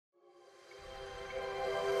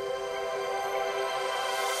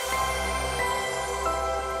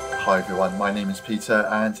Hi everyone, my name is Peter,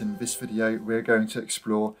 and in this video we're going to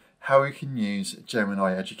explore how we can use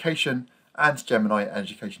Gemini Education and Gemini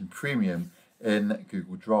Education Premium in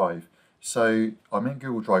Google Drive. So I'm in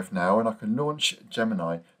Google Drive now and I can launch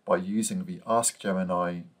Gemini by using the Ask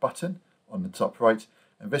Gemini button on the top right,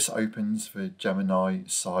 and this opens the Gemini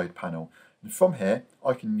side panel. And from here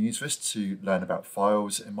I can use this to learn about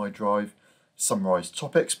files in my drive, summarize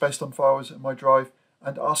topics based on files in my drive,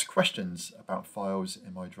 and ask questions about files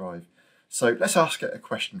in my drive. So let's ask it a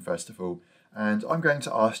question first of all, and I'm going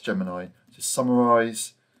to ask Gemini to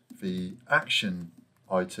summarize the action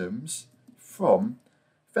items from,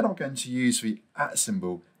 then I'm going to use the @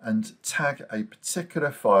 symbol and tag a particular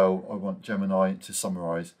file I want Gemini to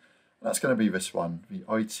summarize. And that's going to be this one, the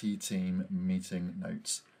IT team meeting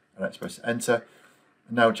notes. And let's press enter.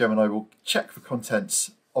 And now Gemini will check the contents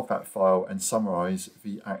of that file and summarize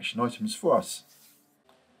the action items for us.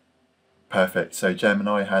 Perfect, so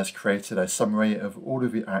Gemini has created a summary of all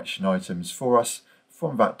of the action items for us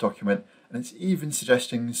from that document, and it's even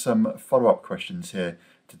suggesting some follow-up questions here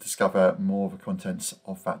to discover more of the contents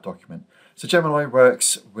of that document. So Gemini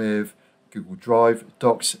works with Google Drive,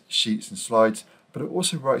 Docs, Sheets and Slides, but it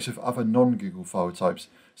also works with other non-Google file types.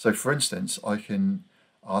 So for instance, I can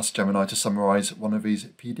ask Gemini to summarize one of these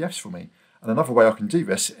PDFs for me. And another way I can do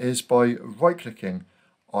this is by right-clicking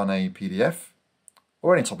on a PDF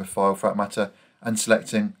or any type of file for that matter, and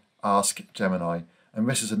selecting Ask Gemini. And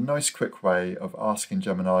this is a nice quick way of asking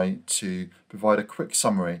Gemini to provide a quick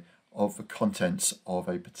summary of the contents of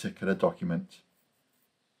a particular document.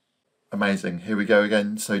 Amazing, here we go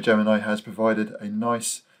again. So Gemini has provided a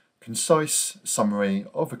nice, concise summary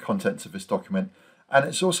of the contents of this document, and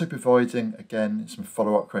it's also providing, again, some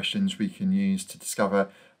follow-up questions we can use to discover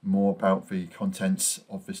more about the contents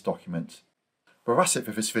of this document. Well, that's it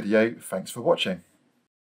for this video. Thanks for watching.